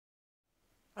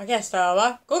Ma che è sta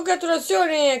roba?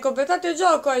 Congratulazioni, hai completato il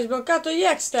gioco, hai sbloccato gli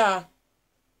extra.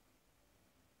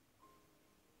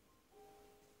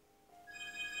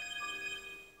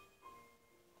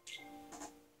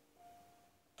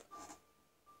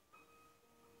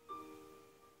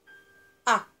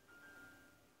 Ah,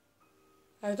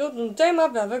 hai tutto un tema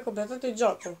per aver completato il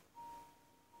gioco.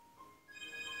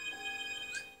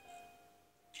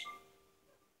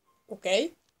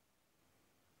 Ok.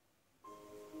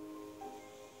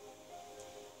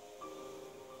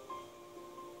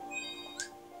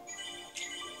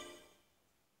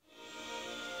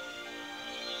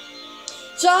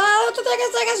 Ciao a tutti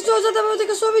ragazzi, sono già benvenuti in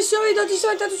questa nuova missione. Oggi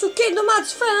siamo entrati su Kingdom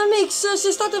Hearts Final Mix.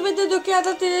 Se state vedendo che la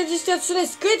data di registrazione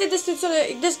scritta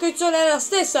in descrizione è la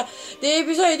stessa degli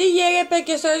episodi di ieri,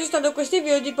 perché sto registrando questi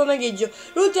video di pomeriggio.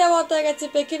 L'ultima volta ragazzi,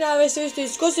 per chi non avesse visto gli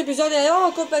scorsi episodi,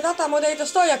 avevamo completato la modalità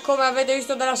storia, come avete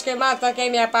visto dalla schermata che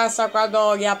mi è apparsa quando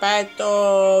ho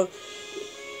riaperto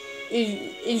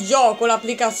il gioco,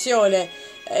 l'applicazione.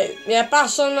 Mi è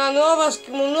apparso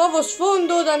un nuovo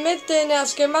sfondo da mettere nella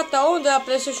schermata home della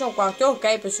PlayStation 4.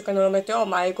 Ok, penso che non lo metterò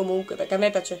mai comunque, perché a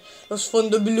me piace lo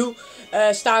sfondo blu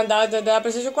standard della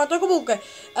PlayStation 4. Comunque,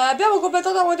 abbiamo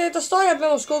completato la modalità storia,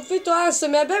 abbiamo sconfitto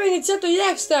Ansem e abbiamo iniziato gli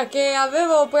extra che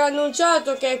avevo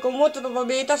preannunciato che con molta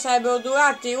probabilità sarebbero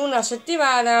durati una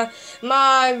settimana,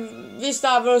 ma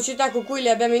vista la velocità con cui li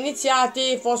abbiamo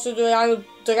iniziati, forse dureranno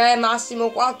 3,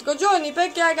 massimo 4 giorni,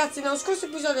 perché ragazzi nello scorso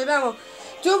episodio abbiamo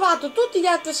trovato tutti gli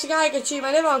altri scenari che ci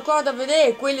rimanevano ancora da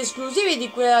vedere, quelli esclusivi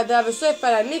di quella della versione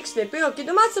Final Mix del primo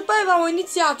Kingdom Hearts, e poi avevamo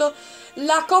iniziato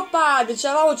la Coppa Ade, ci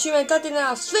eravamo cimentati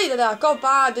nella sfida della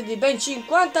Coppa Ade di ben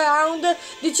 50 round,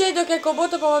 dicendo che con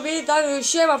molta probabilità non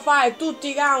riusciremo a fare tutti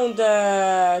i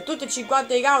round, tutti i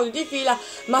 50 round di fila,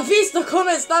 ma visto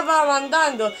come stavamo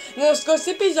andando nello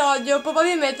scorso episodio,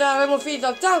 probabilmente l'avremmo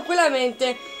finita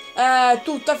tranquillamente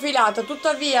tutta filata.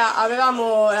 Tuttavia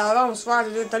avevamo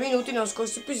sforato 30 minuti nello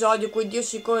scorso episodio, quindi io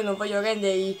siccome non voglio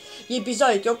rendere gli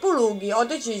episodi troppo lunghi, ho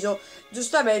deciso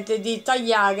giustamente di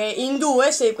tagliare in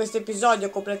due, se in questo episodio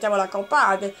completiamo la Coppa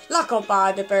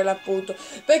Ade per l'appunto.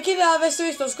 Per chi non avesse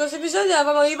visto lo scorso episodio,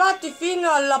 eravamo arrivati fino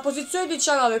alla posizione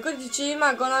 19, quindi ci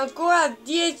rimangono ancora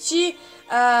 10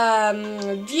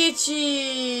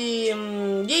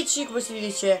 10 come si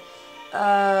dice,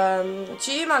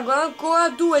 ci rimangono ancora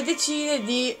due decine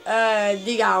di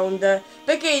round.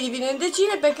 Perché li divido in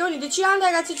decine? Perché ogni decina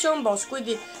ragazzi c'è un boss,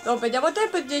 quindi non perdiamo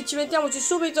tempo e ci mettiamoci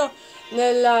subito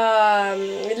nella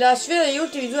sfera degli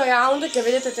ultimi due round, che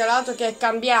vedete tra l'altro che è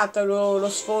cambiato lo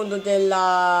sfondo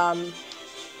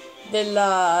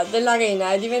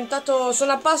dell'arena, è diventato,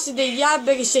 sono apparsi degli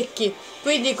alberi secchi,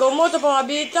 quindi con molta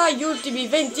probabilità gli ultimi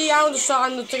 20 round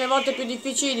saranno 3 volte più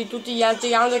difficili di tutti gli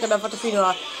altri round che abbiamo fatto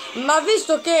finora, ma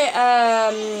visto che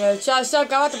ce la siamo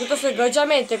cavata piuttosto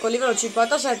egregiamente con il livello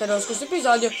 57 nello scorso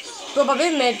episodio,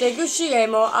 probabilmente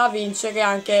riusciremo a vincere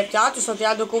anche. Tra l'altro sto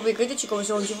tirando curve critici come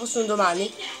se non ci fosse un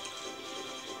domani.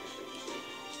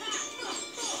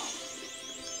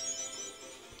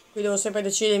 Qui devo sempre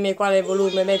decidermi quale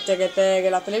volume mettere per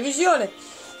la televisione.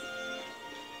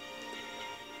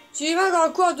 Ci rimangono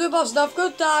ancora due boss da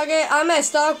affrontare. A me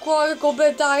sta a cuore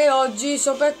completare oggi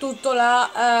soprattutto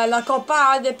la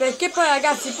Coppa Ade, perché poi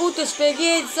ragazzi, punto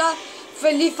esperienza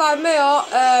li farmerò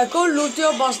con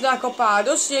l'ultimo boss della Coppa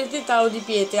Ade, ossia il titano di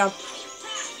pietra.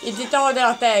 Il titano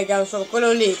della terra, insomma,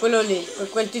 quello lì,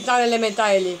 quel titano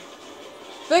elementare lì.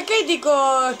 Perché dico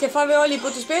che farò lì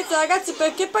punto esperienza ragazzi?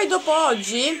 Perché poi dopo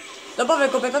oggi, dopo aver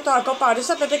completato la Coppa Ade,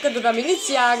 sapete che dobbiamo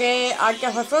iniziare anche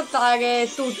a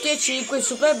affrontare tutti e 5 i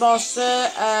super boss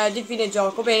di fine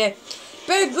gioco. Bene,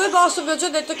 per due boss vi ho già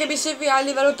detto che mi servirà il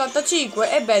livello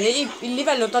 85. Ebbene, il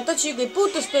livello 85, il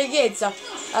punto esperienza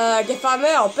che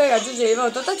farmerò per raggiungere il livello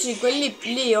 85,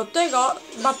 li otterrò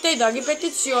battendo a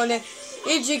ripetizione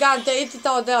il gigante, il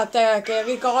titano della terra, che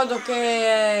ricordo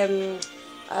che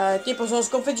tipo sono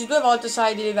sconfiggi due volte,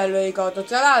 sai di livello, ricordo.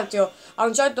 Tra l'altro a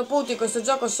un certo punto in questo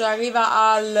gioco si arriva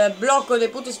al blocco dei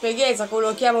punti esperienza, come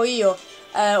lo chiamo io,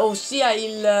 ossia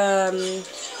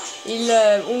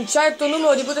un certo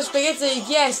numero di punti esperienza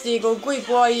richiesti con cui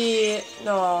puoi...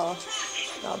 no,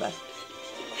 vabbè.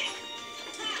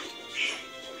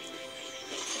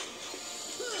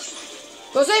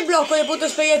 Cos'è il blocco di punto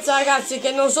esperienza ragazzi?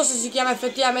 Che non so se si chiama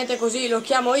effettivamente così, lo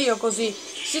chiamo io così.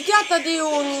 Si tratta di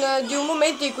un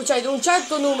momento in cui c'è un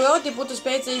certo numero di punti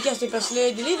esperienza richiesti per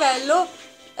salire di livello,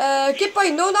 che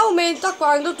poi non aumenta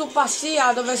quando tu passi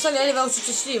a dover salire a livello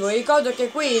successivo. Ricordo che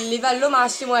qui il livello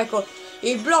massimo, ecco,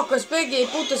 il blocco i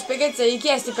punti esperienza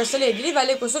richiesti per salire di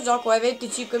livello in questo gioco è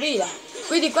 25.000.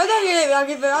 Quindi quando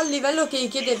arriverò al livello che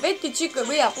richiede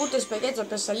 25.000 punti esperienza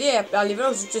per salire al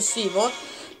livello successivo,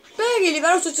 per il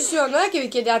livello successivo non è che mi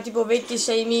chiederà tipo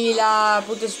 26.000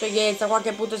 punti esperienza,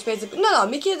 qualche punto esperienza. No,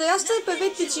 mi chiederà sempre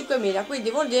 25.000, quindi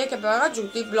vuol dire che abbiamo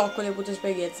raggiunto il blocco delle punti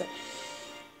esperienza.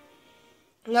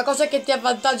 Una cosa che ti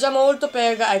avvantaggia molto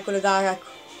per... Ecco, le dare, ecco.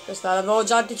 Questa l'avevo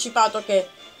già anticipato che...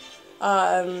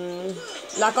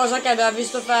 la cosa che aveva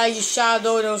visto fare gli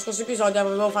Shadow nello scorso episodio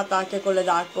avevo fatto anche con le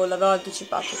Dark Ball, l'avevo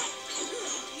anticipato.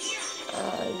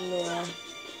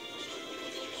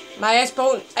 Ma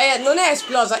non è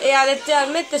esplosa, era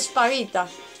letteralmente sparita.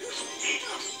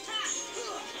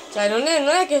 Cioè non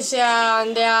è che sia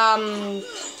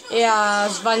era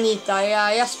svanita,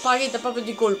 era sparita proprio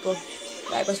di colpo.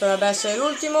 Beh, questo dovrebbe essere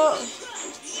l'ultimo.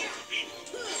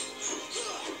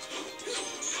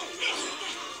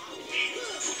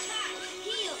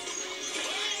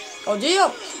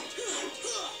 Oddio!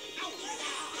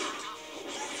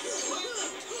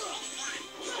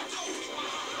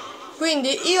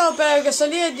 Quindi io per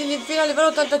salire fino al livello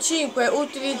 85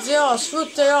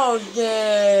 sfrutterò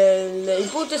il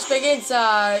punto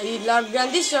esperienza, la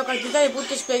grandissima quantità di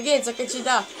punti esperienza che ci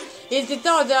dà il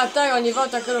titolo della terra ogni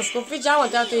volta che lo sconfiggiamo.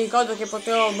 Tra l'altro ricordo che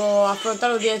potremo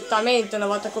affrontarlo direttamente una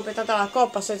volta completata la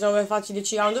coppa senza dover farci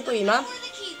 10 round prima.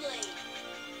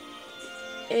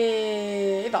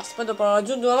 E basta, poi dopo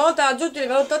una volta raggiunto il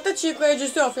livello 85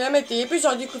 registrerò finalmente gli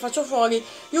episodi in cui faccio fuori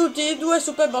gli ultimi 2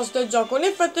 super boss del gioco.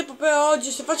 Nel frattempo per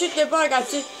oggi, se faccio il tempo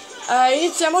ragazzi,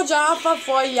 iniziamo già a far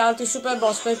fuori gli altri super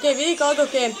boss, perché vi ricordo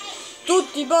che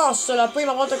tutti i boss la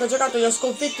prima volta che ho giocato li ho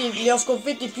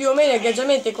sconfitti più o meno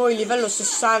egregiamente con il livello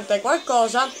 60 e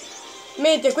qualcosa,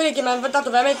 mentre quelli che mi hanno dato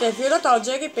veramente il filo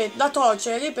da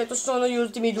torcere, ripeto, sono gli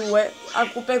ultimi 2,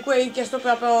 per cui ho richiesto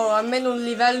proprio almeno il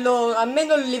livello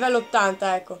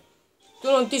 80, ecco. Tu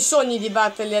non ti sogni di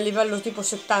batterli a livello tipo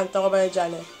 70, roba del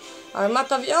genere.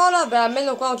 Armata viola, beh,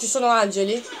 almeno qua non ci sono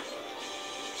angeli.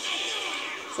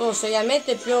 Sono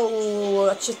seriamente più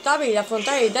accettabili da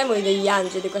affrontare i demoni degli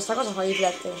angeli, questa cosa fa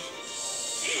riflettere.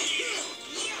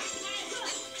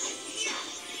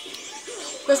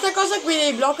 Questa cosa qui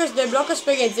del blocco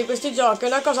esperienze in questi giochi è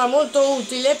una cosa molto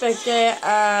utile perché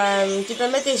ti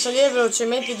permette di salire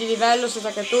velocemente di livello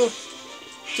senza che tu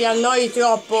ti annoi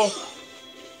troppo.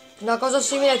 Una cosa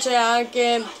simile c'è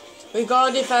anche,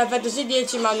 ricordo di Final Fantasy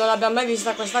X, ma non l'abbiamo mai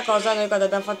vista questa cosa noi quando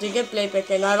abbiamo fatto il gameplay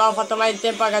perché non avevamo fatto mai il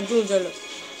tempo a raggiungerlo.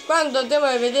 Quando andremo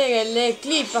a vedere le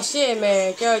clip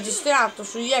assieme che ho registrato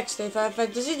sugli extra di Final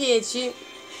Fantasy X,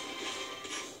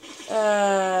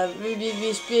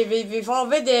 vi farò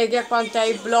vedere quant'è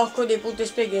il blocco dei punti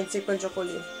esperienza in quel gioco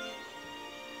lì.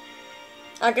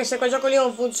 Anche se quel gioco lì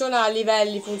non funziona a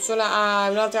livelli, funziona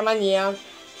in un'altra maniera.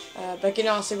 Perché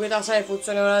no, seguire la serie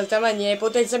funziona in un'altra maniera. I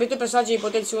potenziamenti dei personaggi li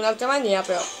potenzi in un'altra maniera,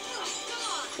 però.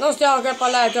 Non stiamo qui a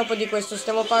parlare troppo di questo,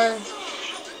 stiamo parlando.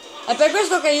 È per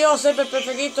questo che io ho sempre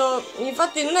preferito.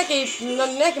 Infatti non è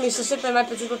che mi sia sempre mai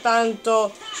piaciuto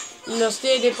tanto lo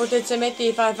stile dei potenziamenti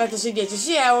di Final Fantasy X.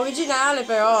 Sì, è originale,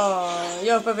 però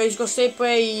io preferisco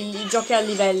sempre i giochi a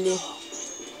livelli.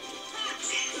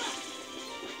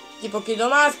 Tipo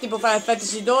Kingdom Hearts, tipo Final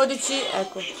Fantasy 12,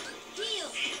 ecco.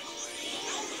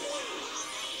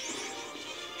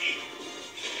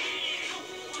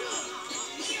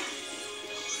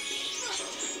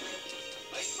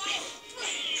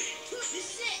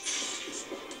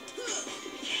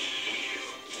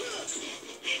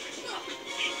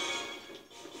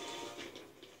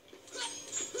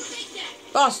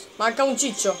 Posto, manca un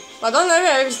ciccio. Madonna,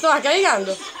 mi sto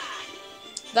caricando.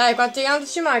 Dai, quanti round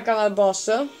ci mancano al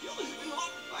boss?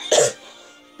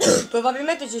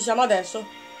 Probabilmente ci siamo adesso.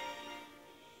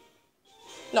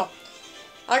 No.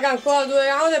 Raga, ancora 2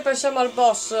 round e poi siamo al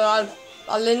boss,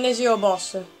 all'ennesimo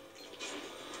boss.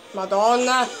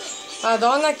 Madonna.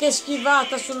 Madonna, che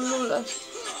schivata sul...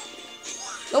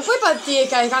 Non puoi partire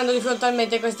caricandoli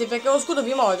frontalmente questi, perché lo scudo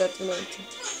vi morde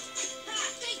altrimenti.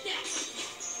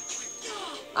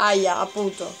 Aia,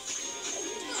 appunto.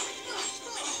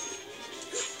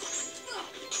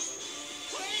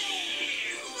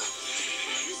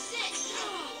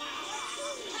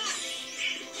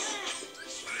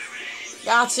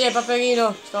 Grazie,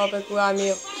 Paperino. Stavo per curarmi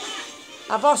io.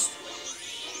 A posto.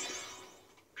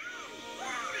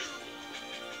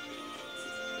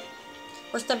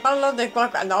 Questo è ballo del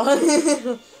qualcosa. No.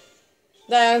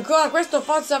 Dai, ancora questo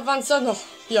forza avanza. No.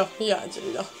 Io,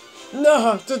 angeli, no.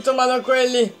 No, tutto mano a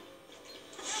quelli.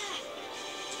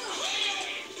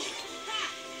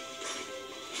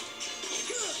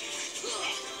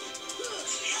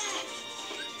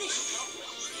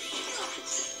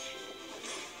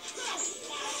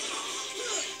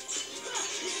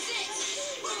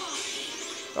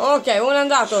 Ok, uno è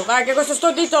andato. Vai che questo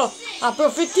sto dito.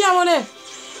 Approfittiamone.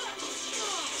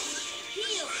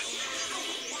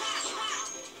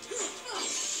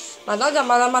 Madonna,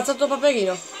 ma l'ha ammazzato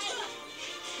Paperino.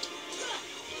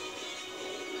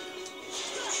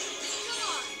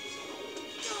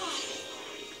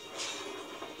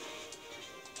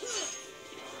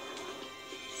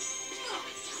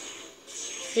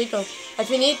 Finito? È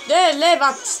finito?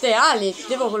 Leva ste ali,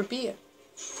 devo colpire.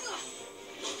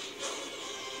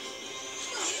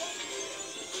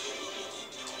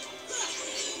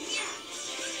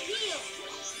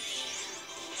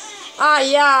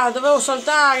 Aia, dovevo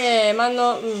saltare, ma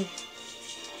hanno...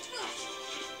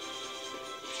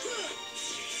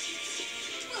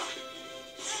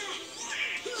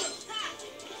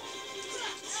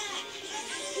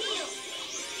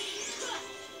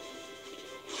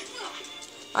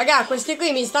 Raga, questi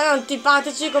qui mi stanno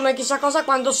antipatici come chissà cosa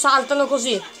quando saltano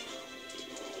così.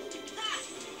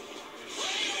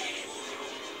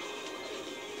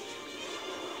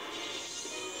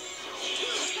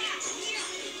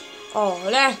 Oh,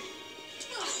 le.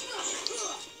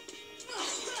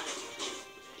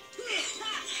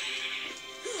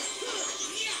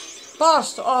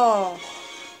 Posto, oh.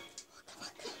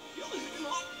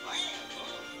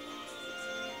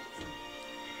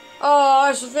 Oh,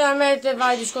 adesso finalmente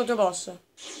vai di scontro boss.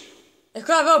 E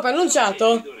qua avevo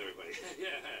pronunciato?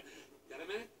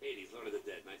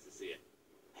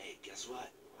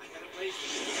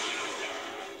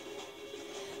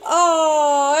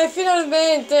 Oh, e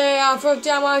finalmente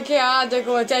affrontiamo anche Ade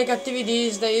come te i cattivi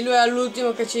Disney. Lui è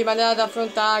l'ultimo che ci manderà ad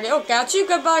affrontare. Ok, ha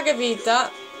 5 barre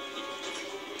vita.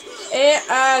 E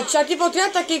c'ha tipo 3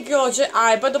 attacchi in croce.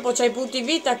 Ah, e poi dopo c'ha i punti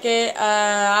vita che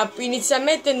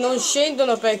inizialmente non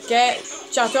scendono perché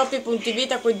c'ha troppi punti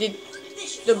vita, quindi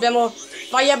dobbiamo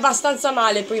fargli abbastanza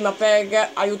male prima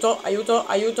per... Aiuto, aiuto,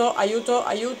 aiuto, aiuto,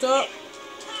 aiuto.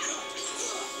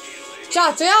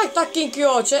 C'ha 3 attacchi in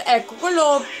croce. Ecco,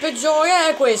 quello peggiore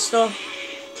è questo,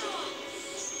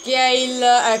 che è il...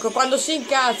 Ecco, quando si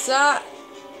incazza,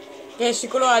 che si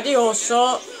colora di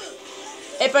rosso,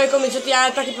 e poi comincia a tirare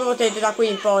attacchi più potenti da qui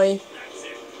in poi.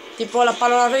 Tipo la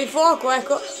pallonata di fuoco,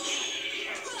 ecco.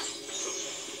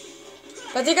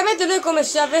 Praticamente lui è come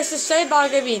se avesse 6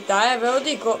 barre vita, ve lo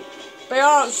dico.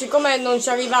 Però siccome non ci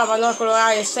arrivavano a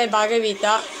colorare 6 barre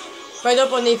vita, poi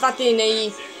dopo infatti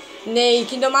nei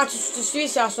Kingdom Hearts successivi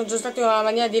sono già stati in una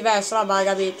maniera diversa la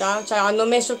barra vita. Cioè hanno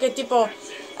messo che tipo...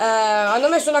 hanno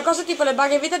messo una cosa tipo le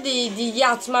barre vita di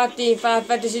Yatsmat in Final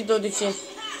Fantasy 12.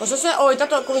 Non so se... Oh,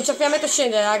 intanto comincia finalmente a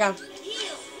scendere, raga.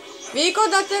 Vi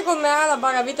ricordate com'era la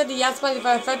barra vita di Yatsman di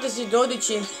Final Fantasy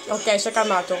 12? Ok, si è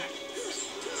calmato.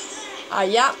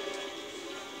 Aia.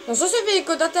 Non so se vi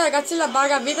ricordate, ragazzi, la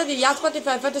barra vita di Yatsman di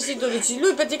Final Fantasy 12.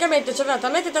 Lui praticamente aveva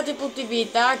talmente tanti punti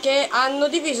vita che hanno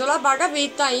diviso la barra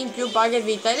vita in più barre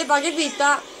vita. E le barre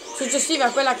vita successive a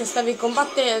quella che stavi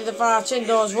combattendo,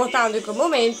 facendo, svuotando in quel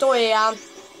momento, era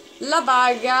la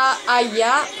barra...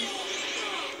 Aia.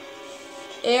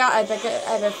 Era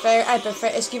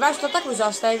per schivare questo attacco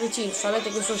bisogna stare vicino,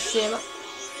 solamente che sono scema.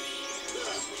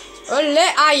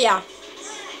 Olle, aia!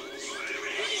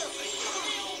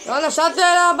 Donna,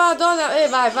 salta la madonna!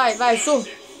 Vai, vai, su!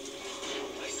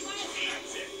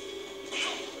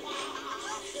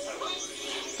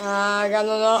 Raga,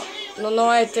 non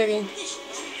ho etteri.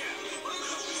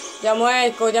 Diamo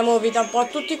eco, diamo vita un po' a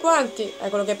tutti quanti.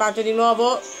 Eccolo che parte di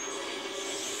nuovo.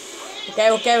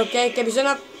 Ok, che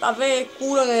bisogna avere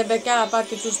culo nelle beccare la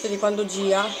parte giusta di quando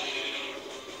gira.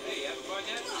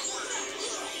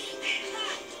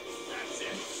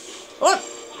 Oh!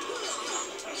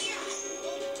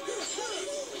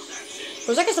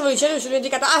 Cos'è che stavo dicendo? Mi sono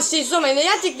dimenticata. Ah sì, insomma,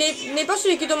 nei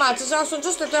prossimi Kingdom Hearts sono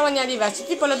giusto 3 maniere diverse.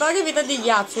 Tipo le barre vita di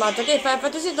Yatsmat, che Final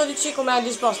Fantasy 12 come ha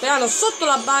disposto. Erano sotto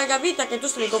la barra vita che tu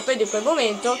stavi colpendo in quel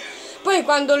momento. Poi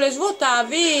quando le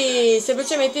svuotavi,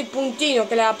 semplicemente il puntino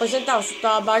che le rappresentava sotto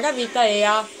la barra vita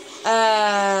era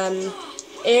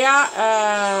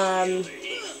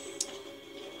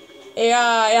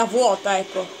vuota,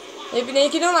 ecco. Nei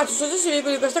Kingdom Hearts successivi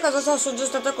di questa cosa sono già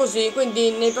stata così,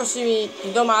 quindi nei prossimi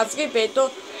Kingdom Hearts,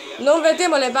 ripeto, non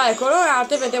vedremo le barre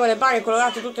colorate, vedremo le barre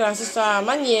colorate tutte nella stessa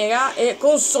maniera e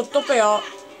con sotto però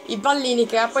i pallini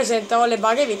che rappresentano le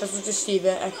barre vita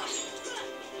successive, ecco.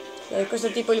 Questo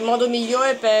è tipo il modo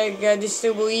migliore per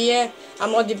distribuire a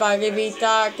mo' di barre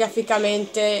vita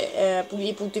graficamente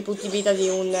i punti vita di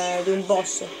un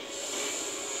boss.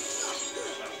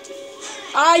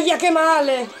 Aia, che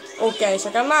male! Ok, si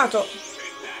è calmato.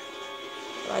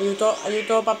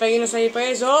 Aiuto, Paperino, sei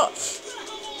ripreso.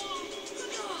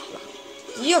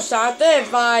 Io sate,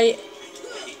 vai.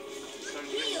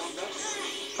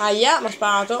 Aia, mi ha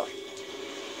sparato.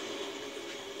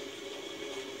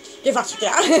 Che faccio che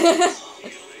ha? Mi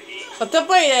fa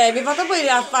troppo ridere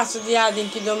la faccia di Ade in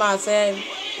Kingdom Hearts,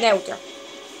 neutra.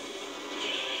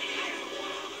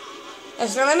 È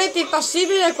estremamente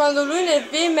impassibile quando lui nel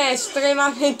film è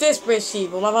estremamente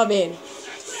espressivo, ma va bene.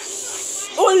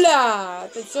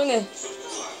 Attenzione.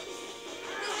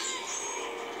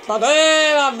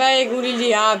 Vabbè, quelli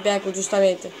lì, ecco,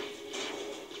 giustamente.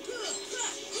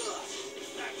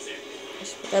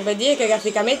 Si potrebbe dire che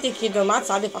graficamente Kingdom Hearts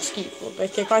Ade fa schifo,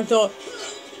 perché quando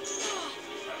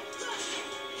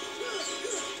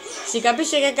si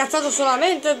capisce che è incazzato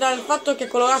solamente dal fatto che è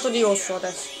colorato di rosso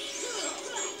adesso.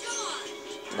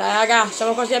 Dai raga,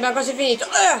 siamo quasi, abbiamo quasi finito.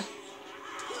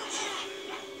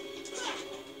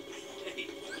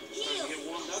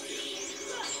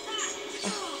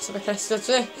 Perché la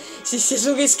situazione si è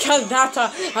surriscaldata,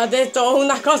 ha detto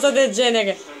una cosa del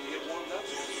genere.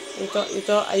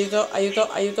 Aiuto.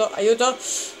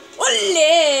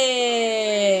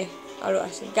 Olle!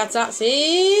 Allora, si incazza.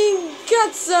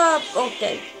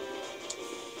 Ok.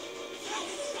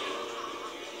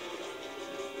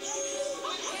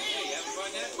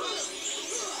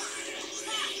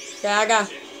 Raga,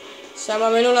 siamo a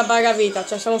meno una barra vita,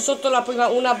 cioè siamo sotto la prima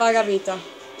una barra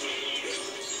vita.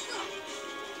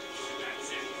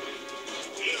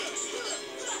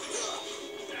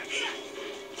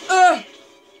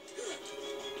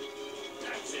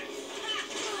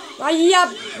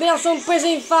 Aia, me la sono presa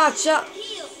in faccia.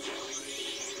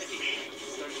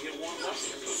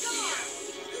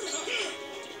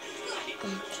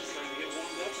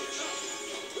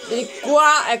 Vieni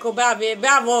qua, ecco,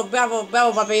 bravo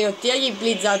Paperino, tiragli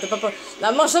Blizzard, proprio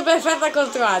la mossa perfetta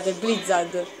contro Ade,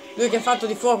 Blizzard. Lui che è fatto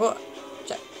di fuoco,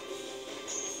 cioè,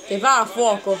 che va a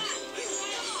fuoco.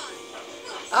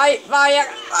 Vai,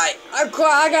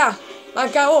 ancora, raga.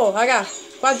 Manca, raga,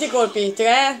 quanti colpi?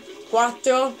 3,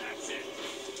 4.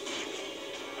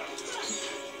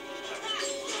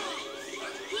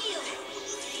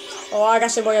 Oh, raga,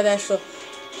 se muore adesso.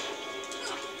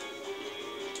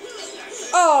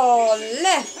 Oh,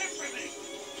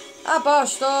 a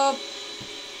posto.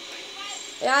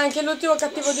 E anche l'ultimo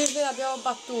cattivo Disney l'abbiamo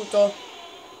battuto.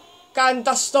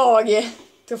 Canta storie.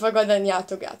 Trofeo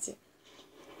guadagnato, grazie.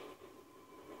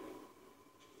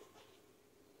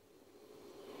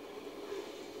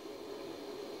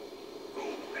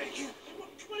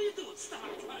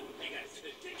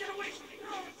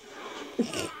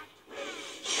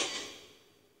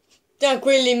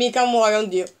 Tranquilli, mica muore un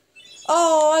dio.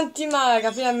 Oh,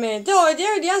 antimaga, finalmente. Oh, il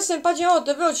diario di Hansen, pagina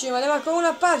 8, veloci, ma ne manca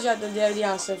una pagina del diario di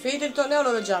Hansen. Finito il torneo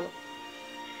lo leggiamo.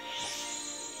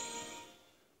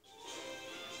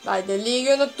 Vai,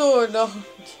 delirio notturno.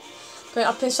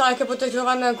 A pensare che potrei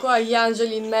trovarmi ancora gli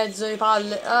angeli in mezzo alle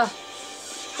palle.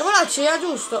 Cavolacci, era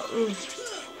giusto.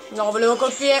 No, volevo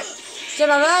colpire. Cioè,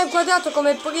 mi aveva inquadrato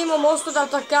come il primo mostro da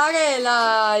attaccare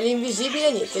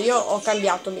l'invisibile. Niente, io ho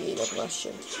cambiato mirino come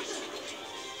scemo.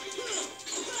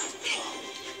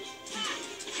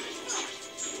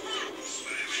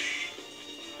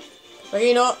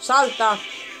 Perino, salta!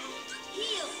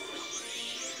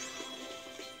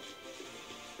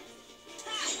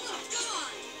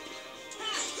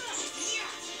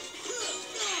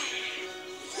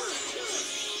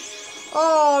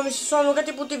 Oh, mi si sono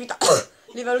allungati i punti vita.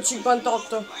 Livello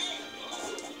 58.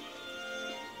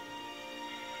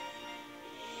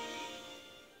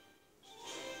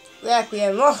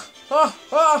 Requiem. Oh.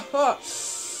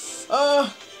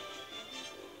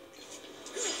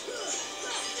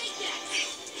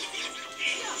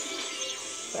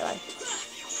 Vai.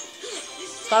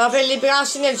 Stava per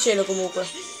librarsi nel cielo comunque.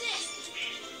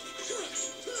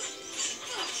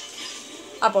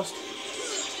 A posto.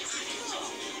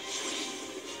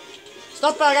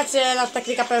 Stop ragazzi, è la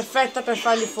tecnica perfetta per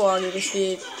farli fuori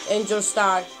questi Angel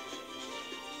Star.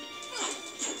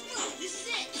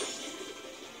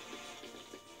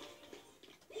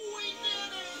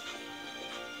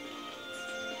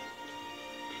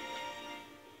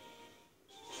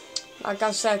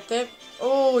 Manca 7.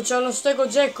 C'è uno stego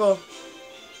gecko.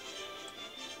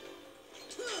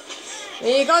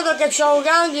 Mi ricordo che c'ho un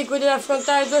round in cui devi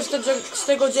affrontare 2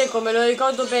 stego gecko, me lo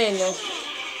ricordo bene.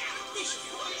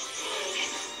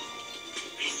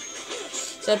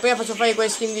 Se prima faccio fare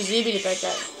questi invisibili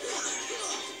perché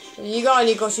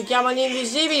ironico, si chiamano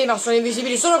invisibili ma sono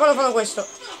invisibili solo quando fanno questo.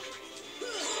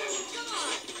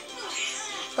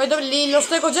 Poi lo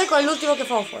stego gecko è l'ultimo che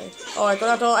fa fuori. Oh, è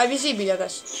tornato, è visibile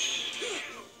adesso.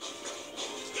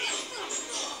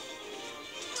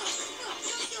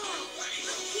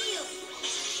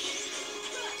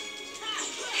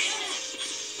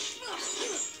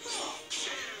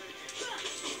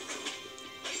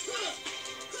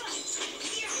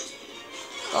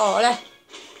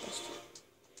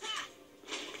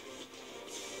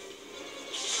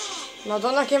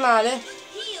 Madonna che male.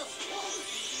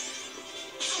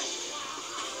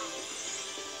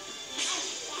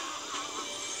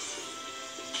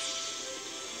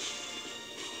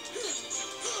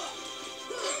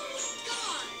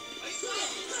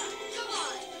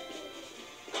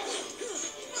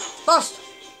 Posto.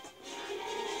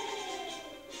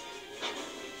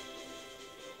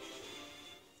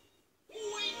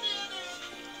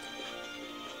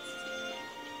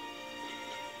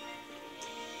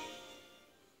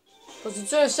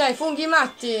 Posizione 6, funghi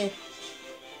matti.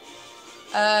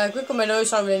 Qui come lo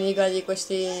risolvo l'enigma di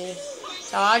questi...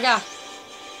 Ciao raga.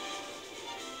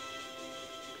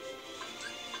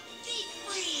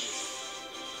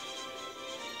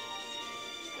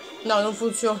 No, non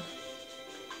funziona.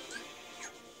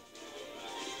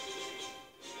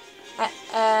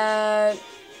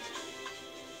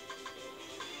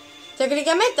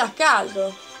 Tecnicamente a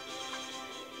caldo.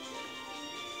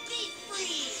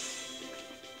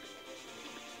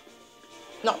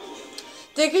 No.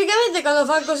 Tecnicamente quando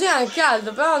fa così è al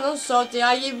caldo, però non so,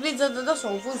 tirargli il blizzard da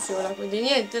solo funziona, quindi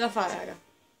niente da fare,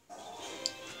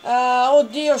 raga.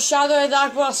 Oddio, Shadow e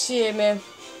Dark assieme.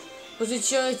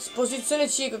 Posizione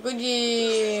 5,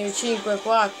 quindi 5,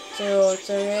 4,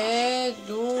 3,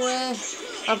 2.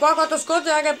 Ancora 4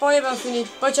 scontri, raga, e poi abbiamo finito.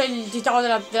 Poi c'è il titano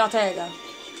della terra.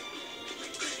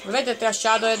 Ovviamente tra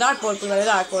Shadow e Dark prima di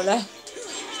Dark,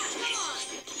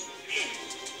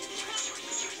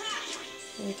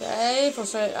 Ok,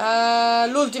 forse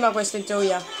l'ultima questa in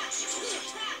teoria.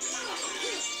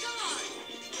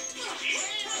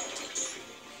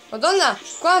 Madonna,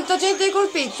 quanta gente hai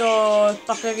colpito,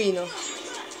 Paperino.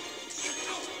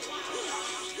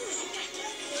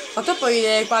 Fa troppo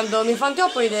ridere quando... Mi fanno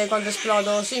troppo ridere quando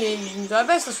esplodo. Sì, mi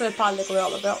dovrebbe essere sulle palle come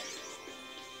roba, però.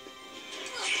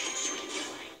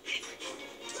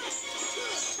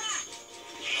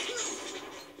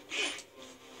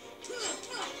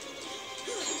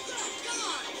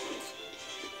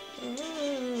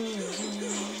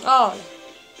 Oh.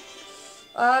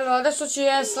 Allora, adesso ci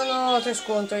restano 3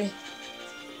 scontri.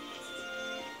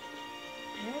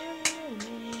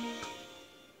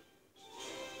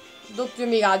 Doppio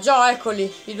miraggio, oh,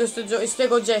 eccoli, i due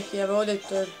stegogecchi, avevo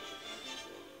detto.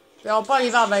 Però poi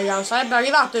arrivava il round, sarebbe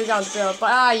arrivato il round, però poi...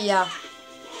 Aia!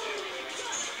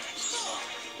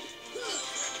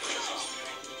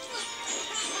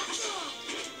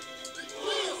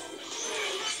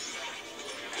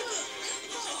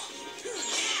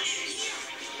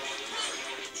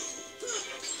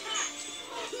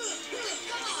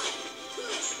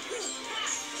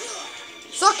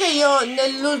 So che io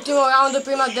nell'ultimo round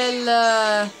prima so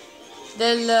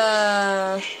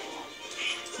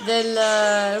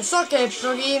che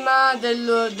prima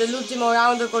dell'ultimo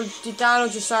round col titano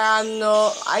ci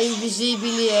saranno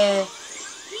invisibili e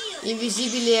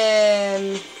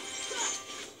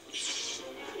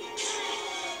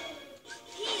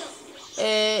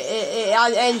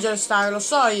Angel Star, lo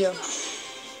so io.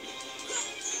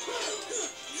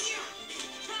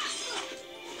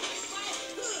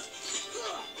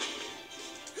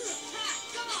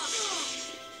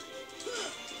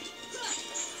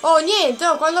 Oh niente,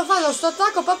 oh, quando fanno sto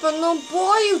attacco proprio non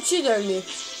puoi ucciderli.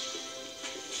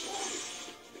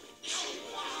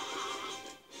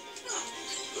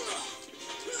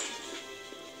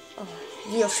 Oh,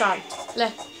 Dio santo.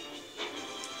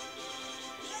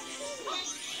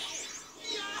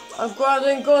 Ancora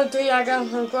 2 incontri, raga.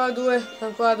 Ancora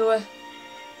due.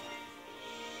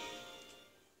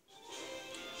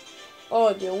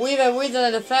 Oddio, Weaver, Wizard e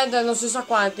Defender non si sa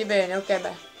quanti. Bene, ok,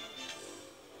 beh.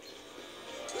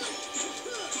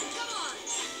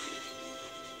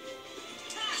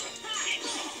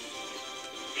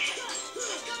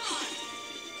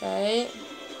 Ok.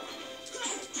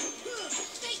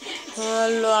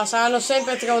 Allora, saranno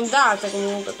sempre 3 ondate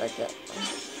comunque perché...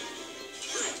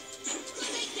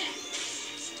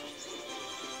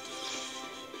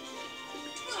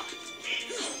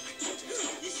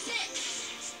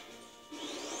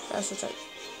 Adesso c'è...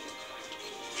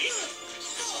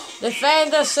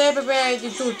 Defender sempre per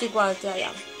di tutti quanti,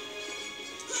 raga.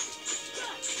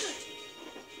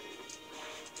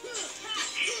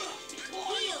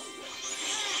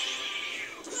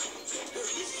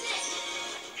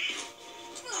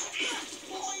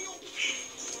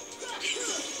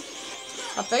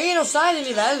 Paperino, sale di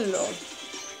livello.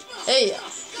 Eia.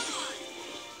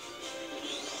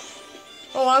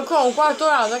 Oh, ancora un quarto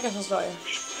round, che sta storia.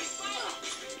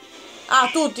 Ah,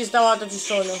 tutti stavolta ci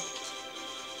sono.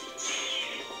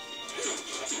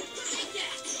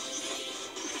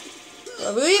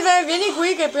 River, vieni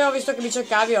qui che prima ho visto che mi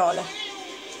cercavi, ole.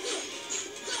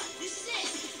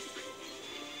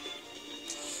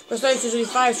 Questo ho deciso di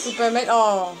fare Superman.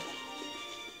 Oh.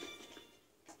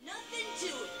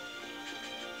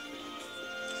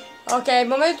 Ok, il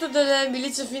momento delle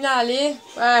milizie finali.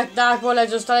 Dai,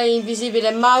 voleggio stare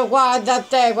invisibile. Ma guarda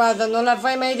te, guarda, non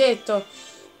l'avrei mai detto.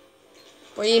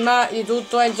 Prima di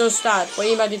tutto Enzo Star,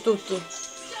 prima di tutti.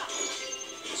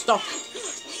 Stop.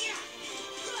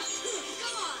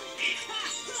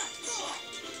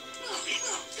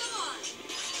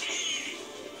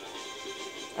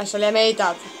 Adesso le ha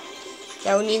meritate.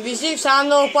 È un invisibile.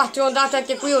 Saranno 4 ondate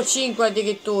anche qui o 5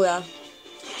 addirittura.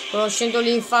 Conoscendo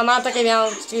l'infamata che mi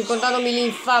hanno. Ricordandomi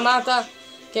l'infamata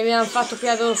che mi hanno fatto qui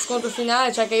allo scontro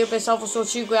finale. Cioè che io pensavo fossero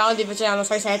 5 round, invece erano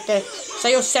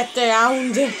 6 o 7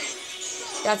 round.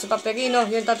 Grazie Paperino,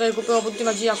 io intanto recupero punti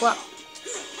magia qua.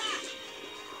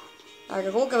 Allora,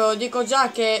 comunque ve lo dico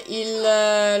già che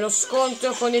lo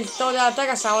scontro con il toro della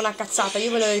terra sarà una cazzata.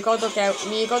 Io me lo ricordo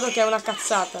mi ricordo che è una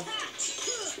cazzata.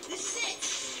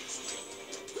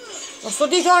 Non sto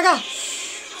dito, raga!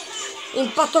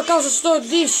 Impatto a causa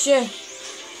stordisce.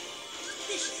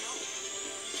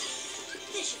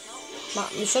 Ma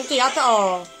mi sono tirata.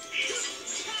 Oh.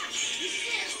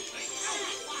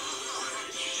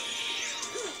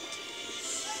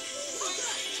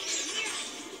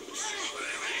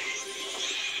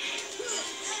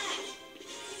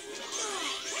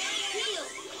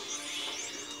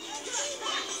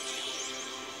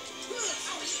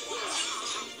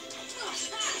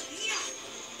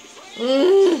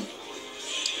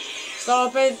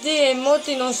 Stavo per dire,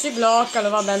 molti non si bloccano,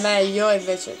 vabbè, meglio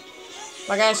invece.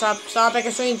 Magari sarà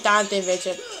perché sono in tante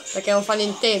invece, perché non fanno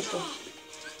in tempo.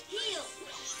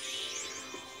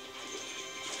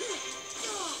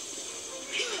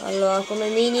 Allora, come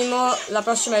minimo, la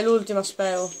prossima è l'ultima,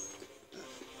 spero.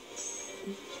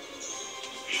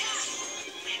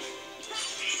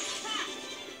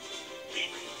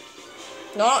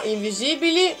 No,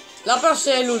 invisibili. La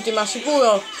prossima è l'ultima,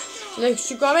 sicuro.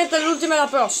 Sicuramente l'ultima è la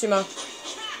prossima.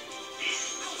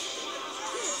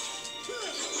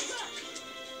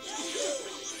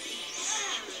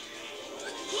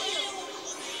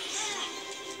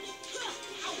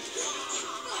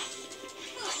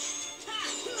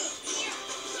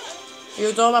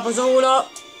 Aiuto, mi ha preso uno.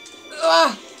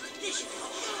 Ah!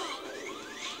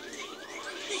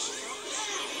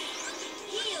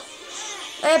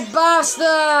 E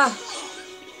basta!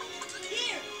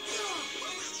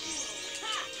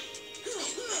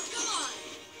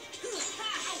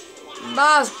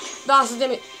 Basta,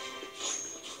 dimmi.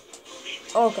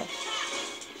 Ok.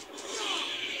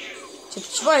 Se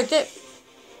ci vuoi te.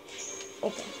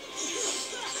 Ok.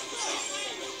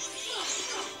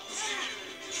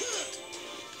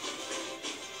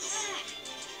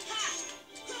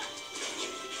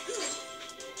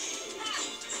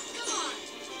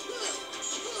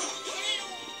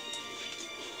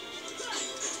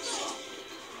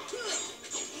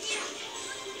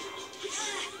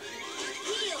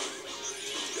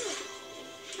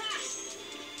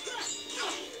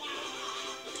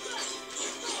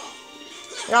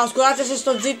 No, scusate se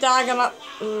sto zitta, raga, ma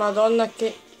madonna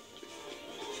che.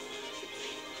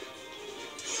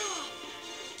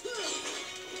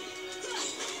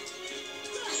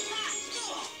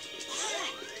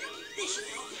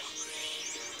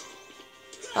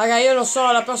 Raga, io lo so,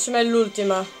 la prossima è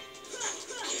l'ultima.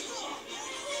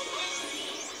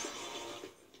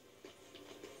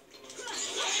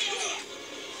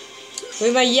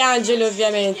 Prima gli angeli,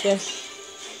 ovviamente.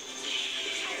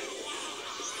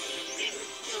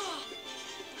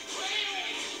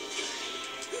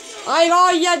 Hai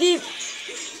voglia di.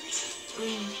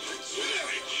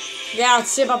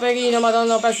 Grazie Paperino,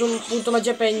 madonna, ho perso un punto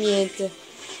magia per niente.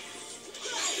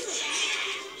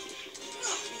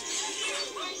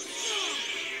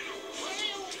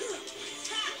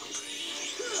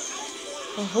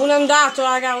 Uno è andato,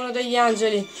 raga, uno degli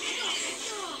angeli.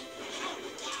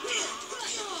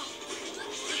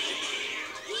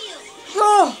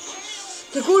 Oh!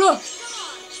 Che culo!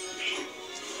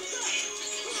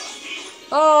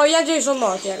 Oh, gli angeli sono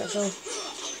morti, ragazzi.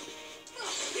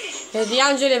 E di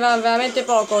angeli va veramente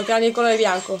poco, tranne il colore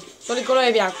bianco. Solo il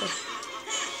colore bianco.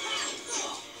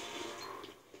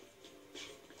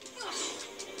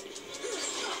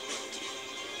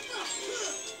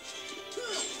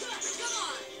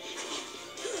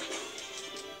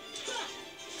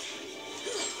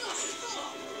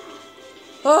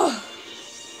 Oh!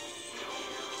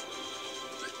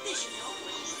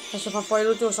 Adesso fa fuori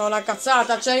l'ultimo, sarà una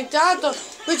cazzata. C'è intanto,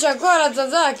 qui c'è ancora la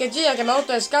zanzara che gira, che mi ha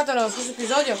rotto le scatole nello stesso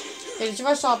episodio. Che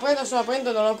diceva sto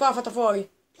aprendo, non l'ho ancora fatta fuori.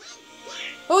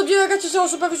 Oddio ragazzi, siamo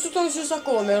sopravvissuti non si sa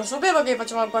come. Non sapevo che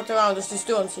facevamo 4 round, sti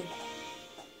stronzi.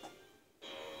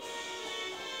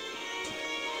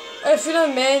 E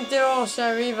finalmente si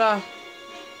arriva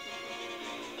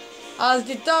al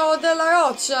titolo della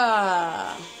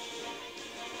roccia.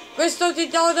 Questo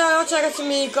titolo della roccia, ragazzi,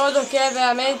 mi ricordo che è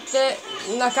veramente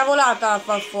una cavolata a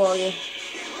far fuori.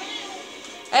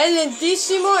 È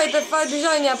lentissimo e per fare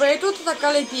bisogna prima di tutto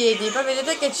attaccare i piedi. Poi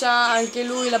vedete che c'ha anche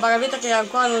lui la baravetta che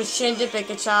ancora non scende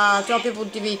perché c'ha troppi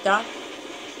punti vita.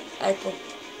 Ecco.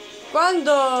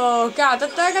 Quando cade a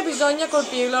terra bisogna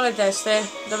colpirlo alle teste,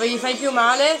 dove gli fai più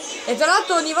male. E tra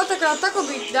l'altro ogni volta che l'attacco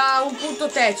vi dà un punto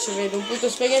touch, vedo, un punto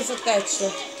esperienza touch.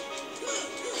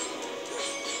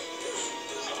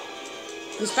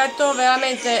 Rispetto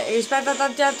a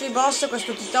tanti altri boss,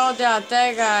 questo titolo della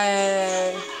terra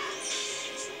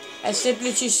è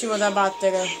semplicissimo da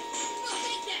battere.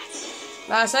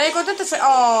 Ma sarei contenta se...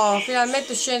 Oh,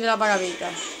 finalmente scende la baravita.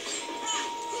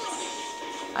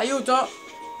 Aiuto!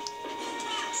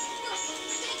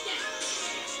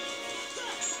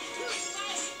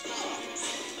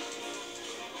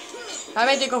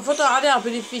 Veramente il confronto Ade era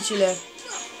più difficile.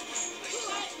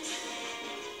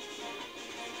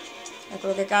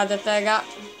 Eccolo che cade a terra.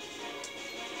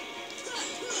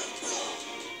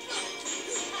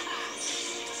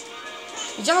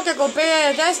 Diciamo che colpire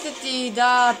le teste ti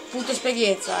dà punto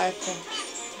esperienza, ecco.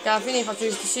 Perché alla fine faccio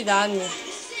gli stessi danni.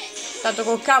 Tanto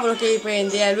col cavolo che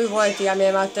riprendi, lui vuole tirarmi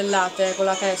le martellate con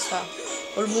la testa.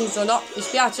 Col muso, no, mi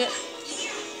spiace.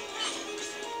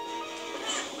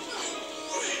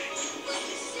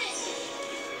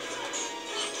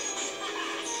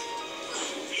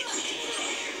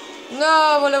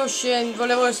 No, volevo scendere,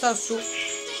 volevo stare su.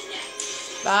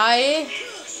 Vai.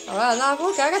 No,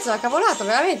 comunque ragazzi, la cavolata,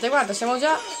 veramente, guarda, siamo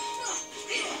già...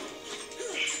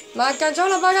 Manca già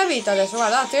una vaga vita adesso,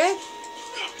 guardate.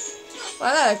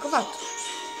 Guarda, ecco fatto.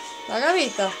 Vaga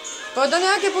vita. Può dare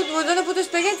anche punto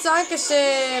esperienza anche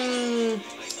se...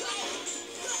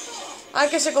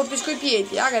 anche se colpisco i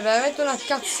piedi. Raga, è veramente una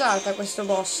cazzata questo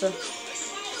boss.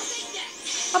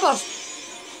 A posto.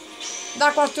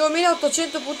 Da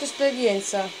 4800 punti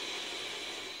esperienza.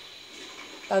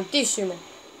 Tantissimo.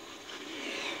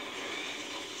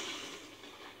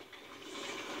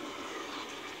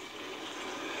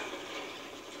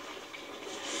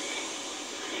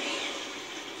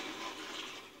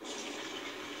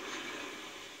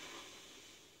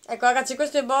 Ecco ragazzi,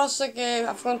 questo è il boss che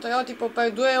affronterò tipo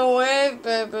per 2 ore,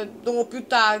 dopo più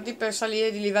tardi, per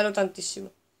salire di livello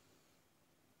tantissimo.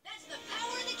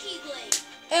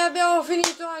 E abbiamo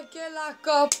finito anche la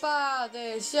Coppa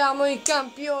Ade. Siamo i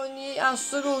campioni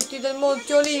assoluti del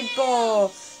Monte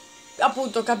Olimpo.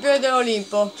 Appunto, campioni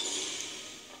dell'Olimpo.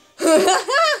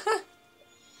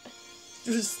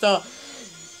 Giusto.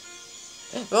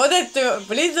 Avevo detto,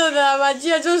 utilizzo della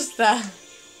magia giusta.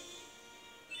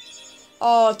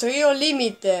 Oh, trio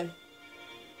limite.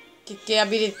 Che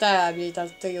abilità è abilità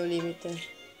il trio limite?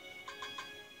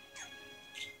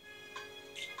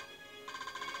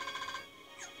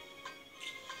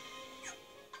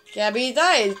 Che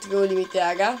abilità è il trio limite,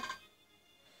 raga?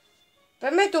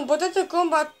 Permette un potente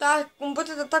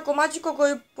attacco magico con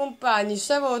i compagni.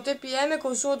 Servono 3 PM,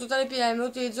 consumo totale PM,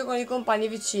 utilizzo con i compagni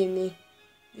vicini.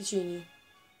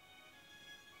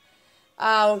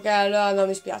 Ah, ok, allora no,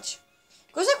 mi spiace.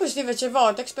 Cos'è questo invece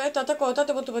volte? Esperto attacco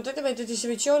notato molto potente mentre ti si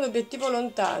avvicina un obiettivo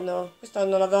lontano. Questo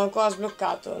non l'avevo ancora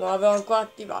sbloccato, non l'avevo ancora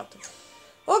attivato.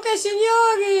 Ok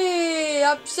signori,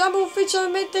 siamo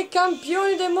ufficialmente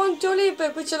campioni del Monte Olimpo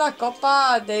e qui c'è la Coppa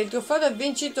Ade, il trofeo del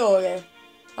vincitore.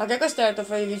 Anche questo è il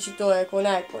trofeo del vincitore con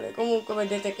Ercole. Comunque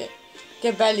vedete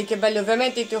che belli, che belli.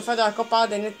 Ovviamente il trofeo della Coppa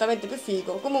Ade è nettamente più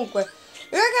figo. Comunque,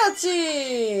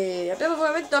 ragazzi,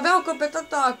 abbiamo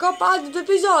completato la Coppa Ade 2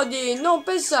 episodi. Non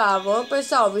pensavo,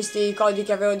 visti i codi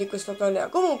che avevo di questo torneo.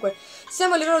 Comunque,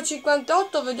 siamo a livello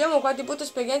 58, vediamo quanti punti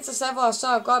esperienza servono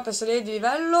ancora per salire di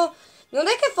livello. Non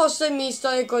è che fosse, mi sto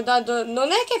ricordando,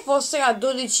 non è che fosse a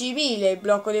 12.000 il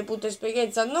blocco dei punti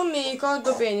esperienza, non mi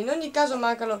ricordo bene, in ogni caso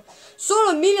mancano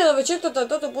solo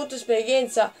 1988 punti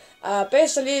esperienza per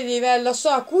salire di livello,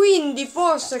 quindi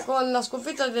forse con la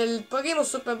sconfitta del primo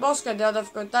super boss che devo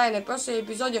affrontare nel prossimo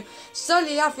episodio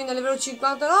salirà fino al livello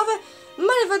 59,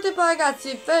 ma nel frattempo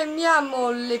ragazzi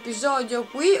fermiamo l'episodio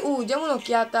qui, diamo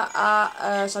un'occhiata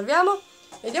a, salviamo.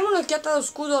 Vediamo un'occhiata allo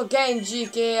scudo Genji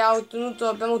che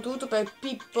abbiamo ottenuto per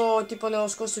Pippo tipo nello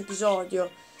scorso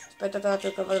episodio. Aspettate un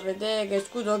attimo che vado a vedere.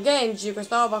 Scudo Genji,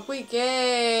 questa roba qui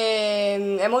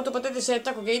che è molto potente sia in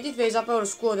attacco che in difesa, però lo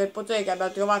scudo del potere che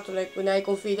abbiamo trovato nei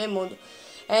confini del mondo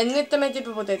è nettamente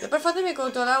più potente. Poi fatemi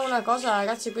controllare una cosa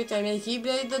ragazzi, qui tra i miei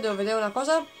Keyblade devo vedere una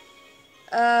cosa.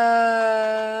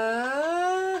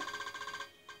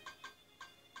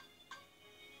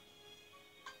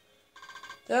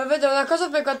 Devo vedere una cosa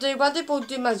per quanto riguarda i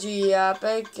punti magia,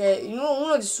 perché in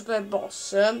uno di super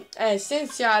boss è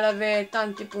essenziale avere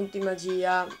tanti punti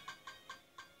magia,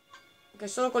 che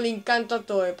solo con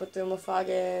l'incantatore potremo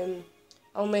fare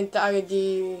aumentare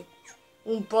di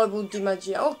un po' i punti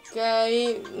magia. Ok,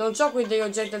 non ho qui degli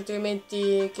oggetti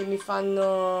altrimenti che mi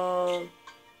fanno...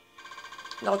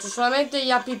 No, c'ho solamente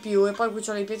gli AP+, e poi qui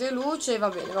c'ho le pietre luce, e va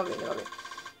bene, va bene, va bene.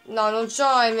 No, non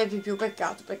c'ho MP+,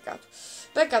 peccato, peccato.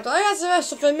 Peccato, ragazzi,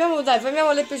 adesso fermiamo, dai,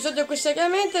 fermiamo l'episodio qui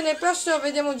seriamente. Nel prossimo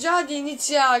vediamo già di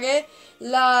iniziare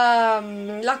la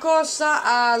corsa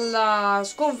alla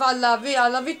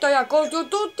vittoria contro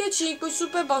tutti e 5 i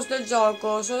super boss del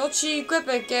gioco. Sono 5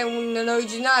 perché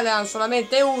nell'originale ha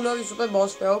solamente uno di super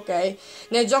boss, però ok.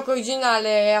 Nel gioco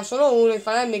originale era solo uno, in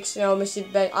Final Mix ne ho messi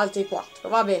altri 4,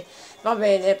 va bene. Va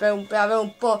bene, per avere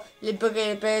un po'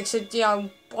 per sentire un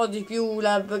po' di più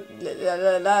la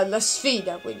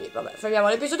sfida. Quindi, vabbè, fermiamo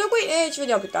l'episodio qui e ci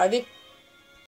vediamo più tardi.